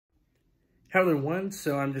Hello everyone,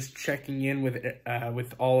 so I'm just checking in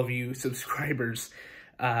with all of you subscribers.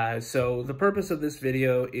 So the purpose of this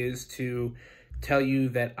video is to tell you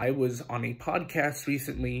that I was on a podcast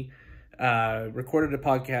recently, recorded a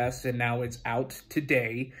podcast, and now it's out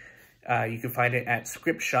today. You can find it at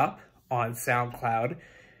Script Shop on SoundCloud,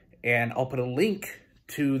 and I'll put a link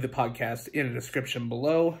to the podcast in the description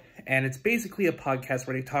below. And it's basically a podcast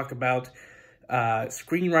where they talk about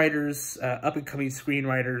screenwriters, up-and-coming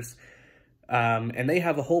screenwriters, and they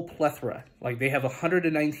have a whole plethora. Like, they have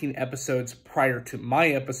 119 episodes prior to my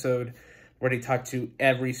episode where they talk to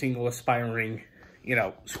every single aspiring,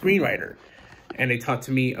 screenwriter. And they talk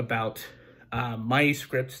to me about my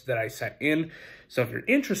scripts that I sent in. So if you're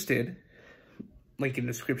interested, link in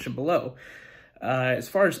the description below. As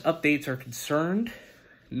far as updates are concerned,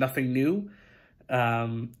 nothing new.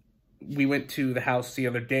 We went to the house the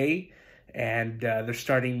other day, and they're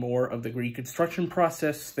starting more of the reconstruction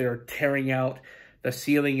process. They're tearing out the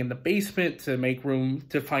ceiling in the basement to make room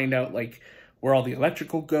to find out where all the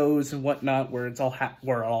electrical goes and whatnot, where it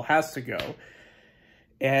all has to go.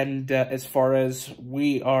 And as far as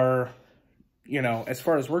we are, as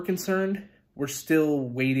far as we're concerned, we're still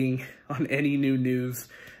waiting on any new news,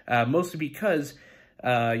 mostly because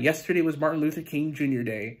yesterday was Martin Luther King Jr.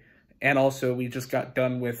 Day. And also, we just got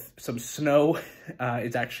done with some snow.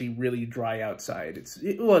 It's actually really dry outside. It's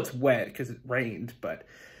wet because it rained, but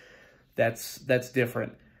that's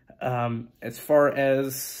different. As far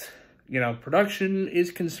as, production is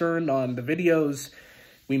concerned on the videos,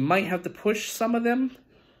 we might have to push some of them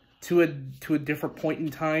to a different point in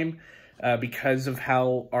time because of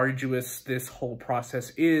how arduous this whole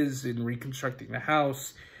process is in reconstructing the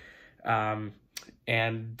house.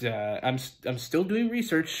 And I'm still doing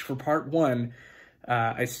research for part 1.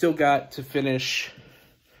 I still got to finish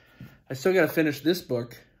this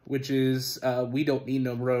book, which is We Don't Need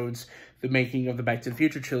No Roads, the making of the Back to the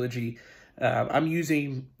Future trilogy. I'm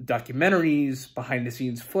using documentaries, behind the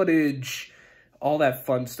scenes footage, all that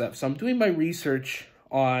fun stuff. So I'm doing my research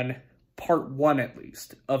on part 1, at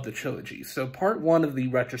least, of the trilogy. So part 1 of the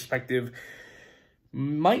retrospective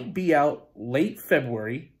might be out late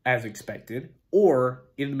February, as expected, or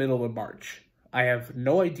in the middle of March. I have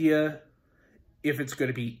no idea if it's going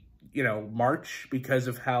to be, March, because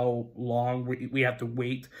of how long we have to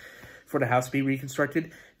wait for the house to be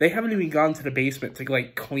reconstructed. They haven't even gone to the basement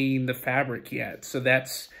to, clean the fabric yet. So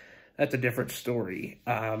that's a different story.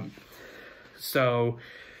 So,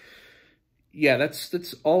 yeah,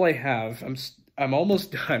 that's all I have. I'm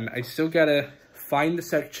almost done. I still got to find the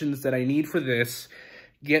sections that I need for this,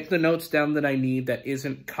 get the notes down that I need that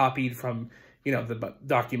isn't copied from, the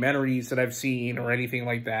documentaries that I've seen or anything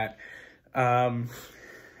like that.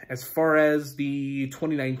 As far as the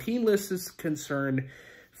 2019 list is concerned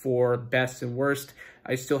for best and worst,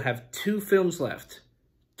 I still have 2 films left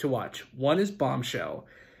to watch. One is Bombshell.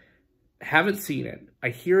 Haven't seen it. I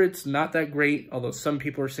hear it's not that great, although some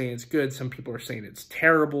people are saying it's good. Some people are saying it's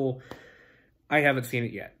terrible. I haven't seen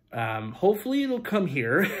it yet. Hopefully it'll come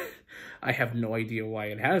here. I have no idea why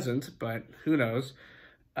it hasn't, but who knows.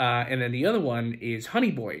 And then the other one is Honey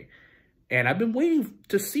Boy. And I've been waiting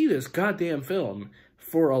to see this goddamn film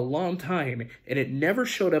for a long time, and it never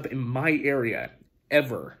showed up in my area,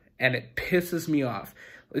 ever. And it pisses me off.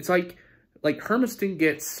 It's like Hermiston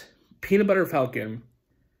gets Peanut Butter Falcon.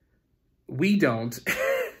 We don't.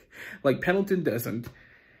 Pendleton doesn't.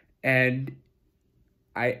 And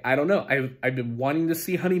I don't know. I've been wanting to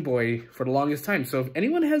see Honey Boy for the longest time. So if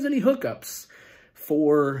anyone has any hookups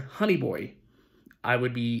for Honey Boy, I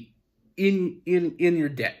would be in your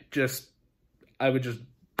debt. I would just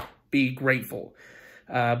be grateful.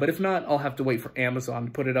 But if not, I'll have to wait for Amazon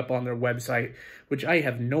to put it up on their website, which I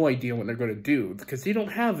have no idea when they're going to do, because they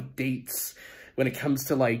don't have dates when it comes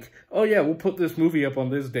to oh yeah, we'll put this movie up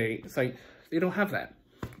on this date. It's they don't have that,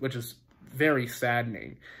 which is very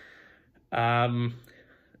saddening. Other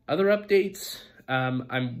updates,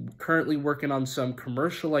 I'm currently working on some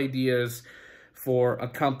commercial ideas for a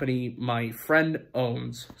company my friend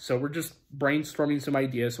owns. So we're just brainstorming some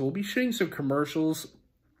ideas. So we'll be shooting some commercials.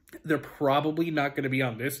 They're probably not going to be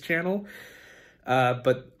on this channel,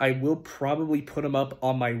 but I will probably put them up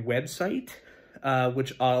on my website,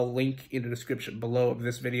 which I'll link in the description below of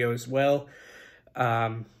this video as well.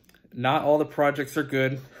 Not all the projects are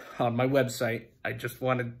good on my website. I just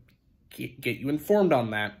want to get you informed on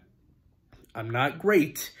that. I'm not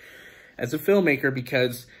great as a filmmaker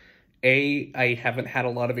because I haven't had a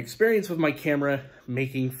lot of experience with my camera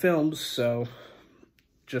making films, so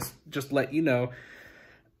just let you know.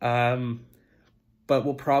 But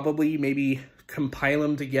we'll probably maybe compile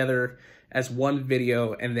them together as one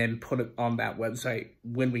video and then put it on that website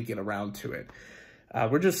when we get around to it.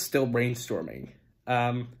 We're just still brainstorming.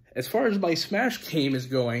 As far as my Smash game is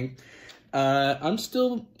going, I'm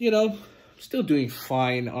still, still doing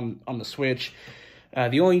fine on the Switch.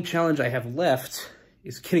 The only challenge I have left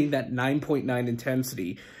is getting that 9.9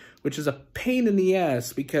 intensity, which is a pain in the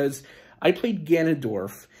ass because I played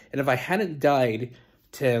Ganondorf, and if I hadn't died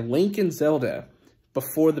to Link and Zelda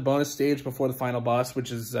before the bonus stage, before the final boss,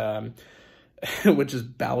 which is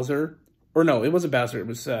Bowser, or no, it wasn't Bowser, it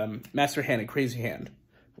was Master Hand and Crazy Hand,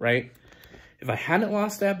 right? If I hadn't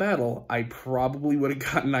lost that battle, I probably would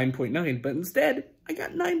have gotten 9.9, but instead, I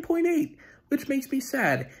got 9.8, which makes me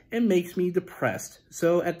sad and makes me depressed.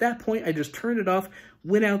 So at that point, I just turned it off,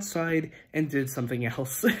 went outside, and did something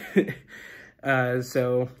else.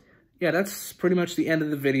 So yeah, that's pretty much the end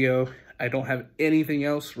of the video. I don't have anything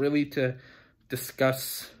else really to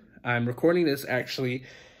discuss. I'm recording this actually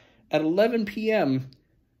at 11 p.m.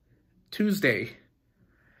 Tuesday.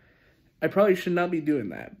 I probably should not be doing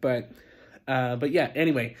that, but yeah,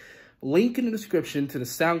 anyway, link in the description to the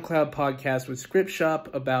SoundCloud podcast with Script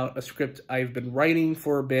Shop about a script I've been writing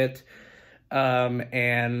for a bit.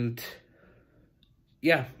 And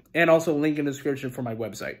yeah, and also link in the description for my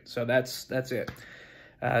website. So that's it.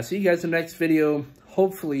 See you guys in the next video.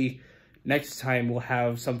 Hopefully next time we'll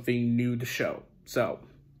have something new to show. So,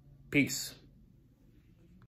 peace.